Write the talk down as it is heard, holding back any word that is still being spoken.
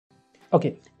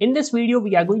Okay, in this video,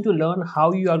 we are going to learn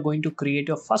how you are going to create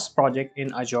your first project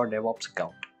in Azure DevOps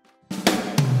account.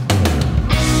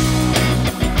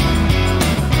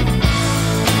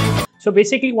 So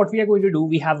basically what we are going to do,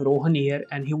 we have Rohan here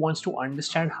and he wants to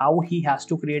understand how he has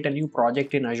to create a new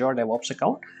project in Azure DevOps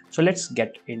account. So let's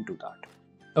get into that.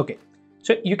 Okay,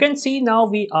 so you can see now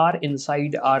we are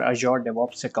inside our Azure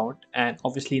DevOps account, and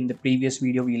obviously in the previous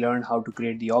video we learned how to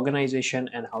create the organization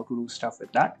and how to do stuff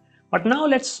with that. But now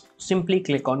let's simply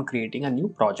click on creating a new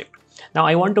project. Now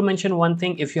I want to mention one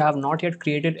thing: if you have not yet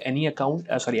created any account,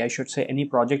 I should say any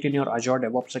project in your Azure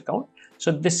DevOps account,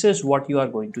 so this is what you are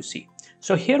going to see.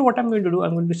 So here what I'm going to do,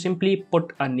 I'm going to simply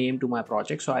put a name to my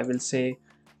project. So I will say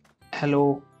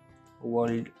hello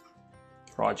world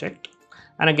project.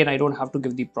 And again, I don't have to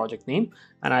give the project name,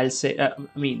 and I'll say,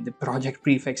 the project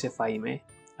prefix if I may,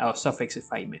 or suffix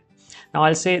if I may. Now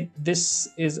I'll say this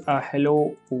is a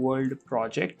hello world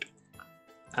project,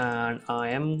 and I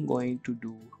am going to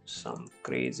do some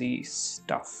crazy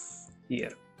stuff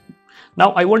here.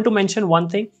 Now I want to mention one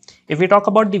thing. If we talk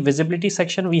about the visibility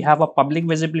section, we have a public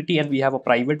visibility and we have a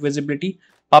private visibility.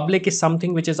 Public is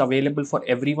something which is available for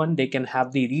everyone. They can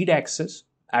have the read access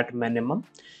at minimum,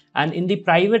 and in the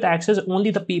private access,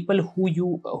 only the people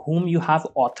whom you have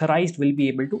authorized will be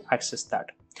able to access that.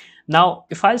 Now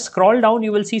if I scroll down,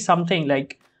 you will see something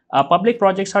like public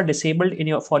projects are disabled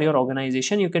for your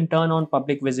organization. You can turn on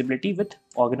public visibility with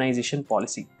organization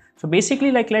policy. So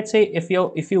basically, like, let's say if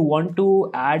you want to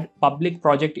add public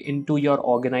project into your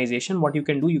organization, what you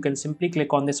can do, you can simply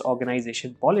click on this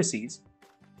organization policies,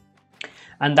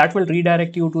 and that will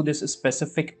redirect you to this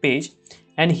specific page.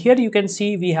 And here you can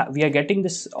see we are getting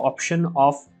this option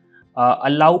of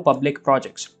allow public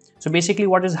projects. So basically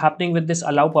what is happening with this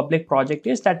allow public project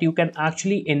is that you can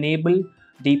actually enable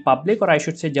the public, or I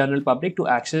should say general public, to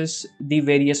access the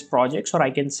various projects, or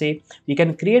I can say we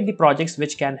can create the projects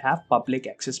which can have public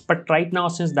access. But right now,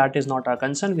 since that is not our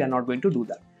concern, we are not going to do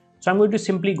that. So I'm going to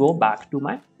simply go back to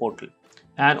my portal,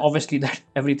 and obviously that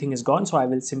everything is gone. So I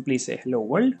will simply say hello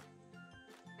world.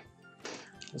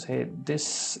 Say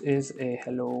this is a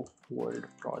hello world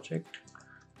project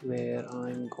where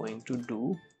I'm going to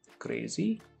do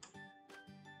crazy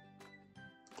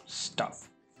stuff.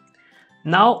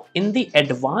 Now in the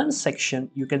advanced section,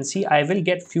 you can see I will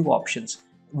get few options.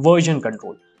 Version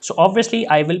control. So obviously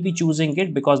I will be choosing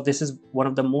it because this is one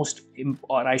of the most,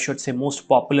 or I should say most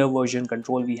popular version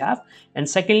control we have. And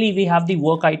secondly, we have the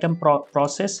work item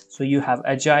process. So you have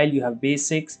agile, you have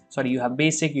basic, you have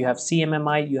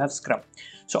CMMI, you have Scrum.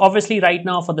 So obviously right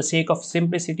now, for the sake of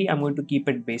simplicity, I'm going to keep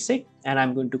it basic, and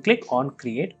I'm going to click on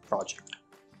create project.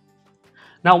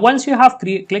 Now once you have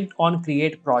clicked on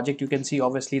create project, you can see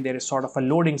obviously there is sort of a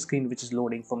loading screen which is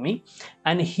loading for me,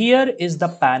 and here is the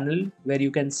panel where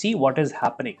you can see what is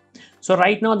happening. So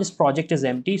right now this project is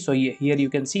empty. So here you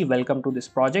can see welcome to this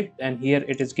project, and here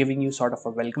it is giving you sort of a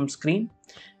welcome screen.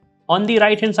 On the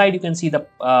right hand side, you can see the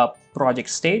project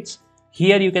states.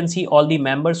 Here you can see all the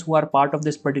members who are part of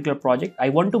this particular project. I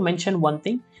want to mention one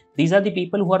thing: these are the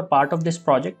people who are part of this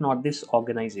project, not this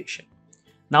organization.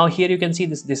 Now here you can see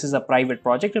this is a private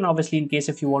project, and obviously in case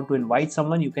if you want to invite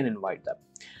someone, you can invite them.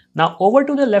 Now over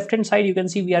to the left hand side, you can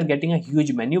see we are getting a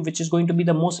huge menu, which is going to be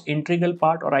the most integral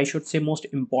part, or I should say most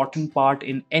important part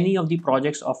in any of the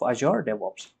projects of Azure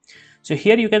DevOps. So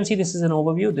here you can see this is an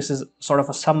overview. This is sort of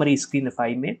a summary screen if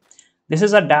I may. This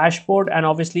is a dashboard, and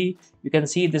obviously you can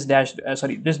see this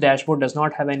this dashboard does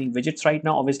not have any widgets right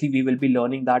now. Obviously we will be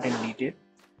learning that in detail.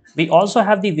 We also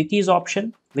have the wikis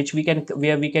option,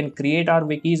 where we can create our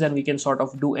wikis, and we can sort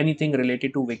of do anything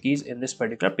related to wikis in this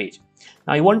particular page.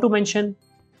 Now I want to mention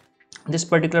this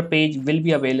particular page will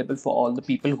be available for all the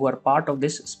people who are part of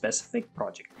this specific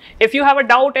project. If you have a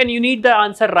doubt and you need the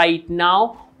answer right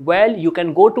now, well, you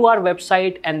can go to our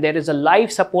website and there is a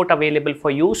live support available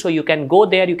for you. So you can go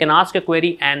there, you can ask a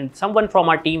query, and someone from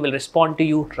our team will respond to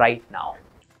you right now.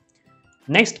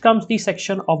 Next comes the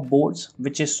section of boards,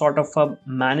 which is sort of a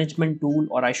management tool,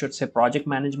 or I should say project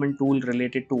management tool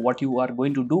related to what you are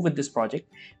going to do with this project.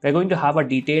 We're going to have a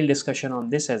detailed discussion on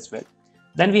this as well.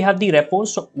 Then we have the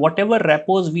repos. So whatever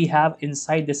repos we have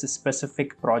inside this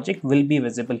specific project will be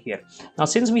visible here. Now,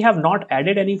 since we have not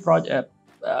added any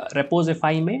repos, if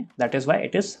I may, that is why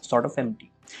it is sort of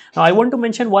empty. Now, I want to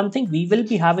mention one thing. We will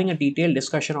be having a detailed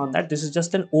discussion on that. This is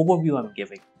just an overview I'm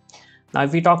giving. Now,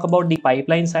 if we talk about the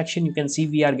pipeline section, you can see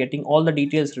we are getting all the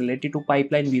details related to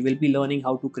pipeline. We will be learning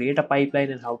how to create a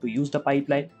pipeline and how to use the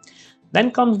pipeline. Then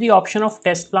comes the option of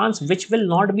test plans, which will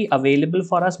not be available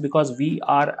for us because we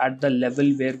are at the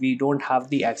level where we don't have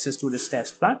the access to this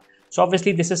test plan. So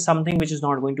obviously this is something which is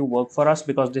not going to work for us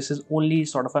because this is only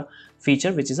sort of a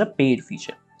feature which is a paid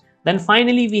feature. Then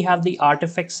finally, we have the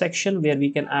artifacts section where we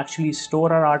can actually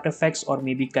store our artifacts or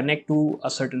maybe connect to a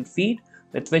certain feed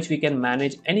with which we can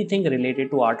manage anything related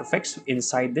to artifacts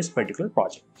inside this particular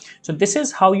project. So this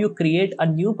is how you create a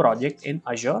new project in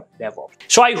Azure DevOps.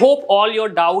 So I hope all your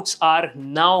doubts are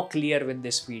now clear with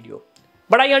this video.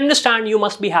 But I understand you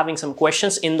must be having some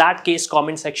questions. In that case,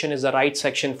 comment section is the right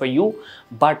section for you.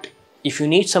 But if you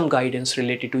need some guidance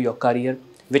related to your career,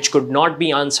 which could not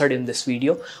be answered in this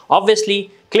video,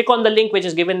 obviously click on the link which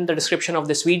is given in the description of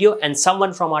this video and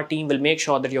someone from our team will make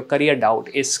sure that your career doubt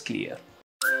is clear.